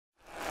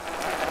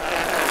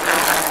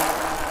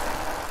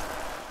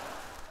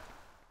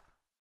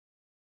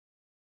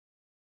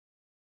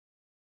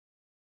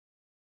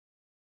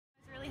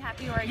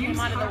where I came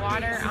out of the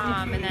water,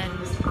 and then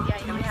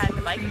we had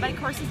the bike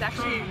course is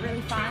actually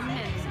really fun,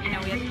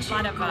 and we had a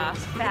lot of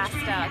fast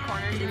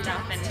corners and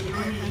stuff,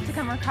 and to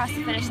come across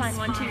the finish line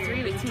 1, 2,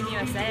 3 with Team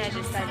USA,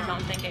 I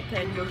don't think it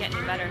could get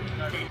any better.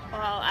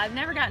 Well, I've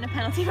never gotten a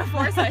penalty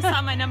before, so I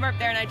saw my number up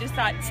there and I just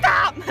thought,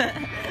 stop!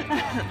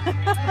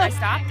 I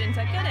stopped and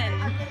took it,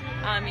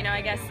 and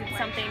I guess it's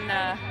something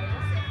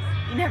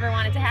you never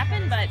want it to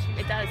happen, but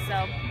it does,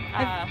 so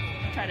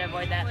try to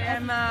avoid that.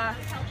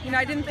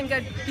 I didn't think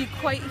I'd be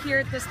quite here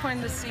at this point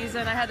in the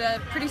season. I had a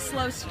pretty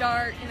slow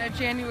start.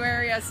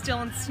 January I was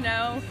still in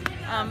snow.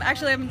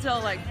 Actually up until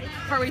like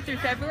partway through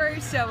February,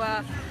 so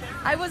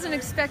I wasn't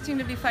expecting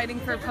to be fighting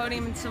for a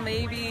podium until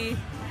maybe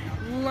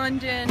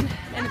London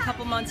in a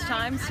couple months'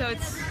 time. So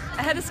it's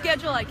ahead of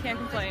schedule. I can't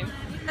complain.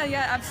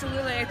 Yeah,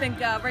 absolutely. I think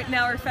right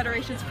now our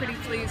federation's pretty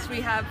pleased.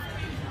 We have,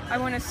 I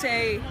want to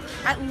say,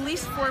 at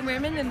least 4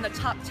 women in the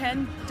top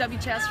 10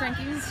 WTS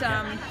rankings.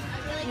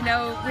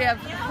 We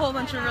have a whole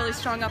bunch of really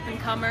strong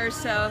up-and-comers,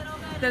 so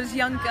those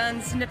young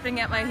guns nipping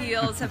at my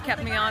heels have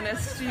kept me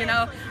honest.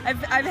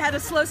 I've had a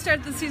slow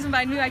start to the season, but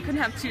I knew I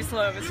couldn't have too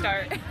slow of a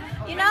start.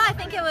 I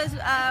think it was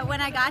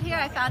when I got here,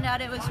 I found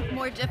out it was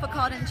more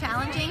difficult and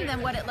challenging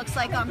than what it looks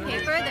like on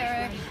paper.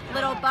 There were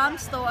little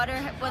bumps, the water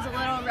was a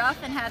little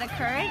rough and had a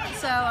current,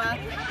 so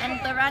and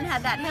the run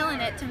had that hill in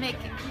it to make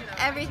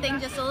everything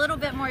just a little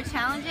bit more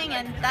challenging,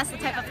 and that's the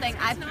type of thing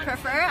I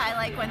prefer. I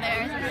like when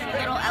there's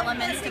little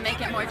elements to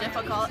make it more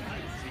difficult.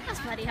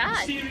 That's bloody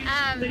hard.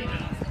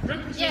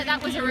 Yeah,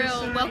 that was a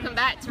real welcome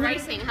back to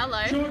racing.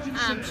 Hello.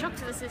 Shock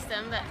to the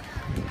system, but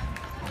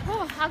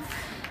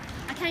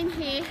I came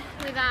here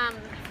with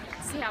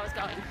see how I was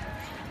going,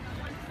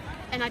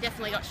 and I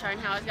definitely got shown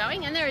how I was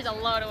going, and there is a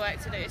lot of work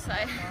to do, so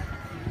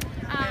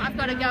I've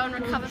got to go and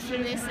recover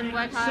from this and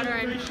work harder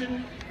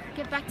and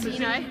get back to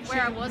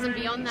where I was and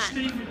beyond that.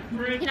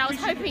 I was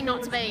hoping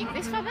not to be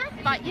this far back,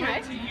 but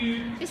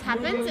this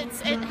happens.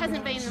 It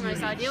hasn't been the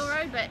most ideal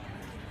road, but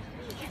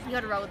you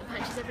got to roll with the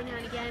punches every now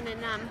and again,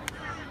 and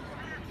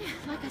yeah,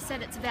 like I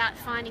said, it's about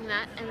finding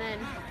that and then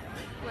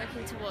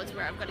working towards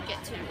where I've got to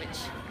get to, which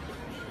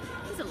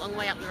is a long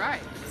way up the road.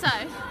 So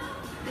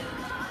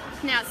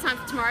now it's time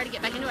for tomorrow to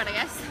get back into it, I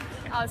guess.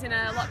 I was in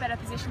a lot better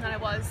position than I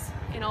was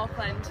in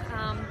Auckland.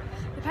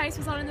 The pace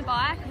was on in the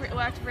bike.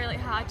 Worked really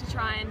hard to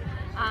try and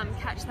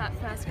catch that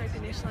first group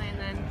initially, and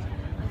then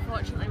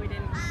unfortunately we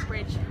didn't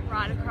bridge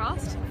right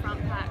across to the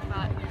front pack,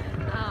 but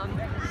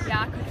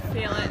yeah, I could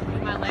feel it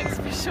in my legs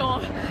for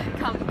sure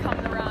come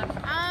the run.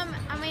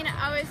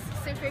 I was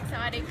super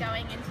excited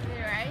going into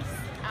the race.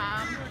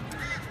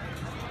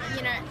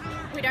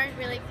 We don't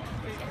really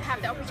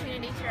have the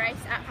opportunity to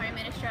race at home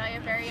in Australia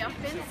very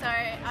often, so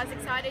I was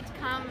excited to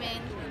come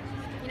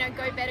and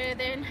go better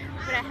than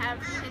what I have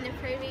in the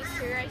previous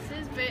 2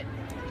 races, but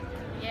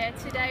yeah,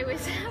 today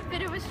was a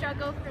bit of a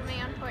struggle for me,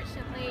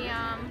 unfortunately,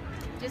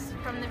 just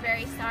from the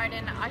very start,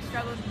 and I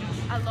struggled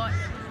a lot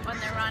on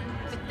the run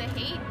with the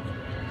heat.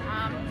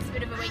 It's a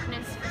bit of a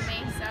weakness for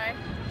me, so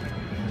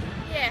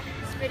yeah,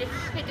 it's a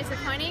bit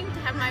disappointing to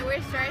have my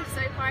worst race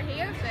so far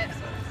here, but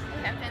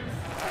it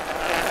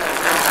happens.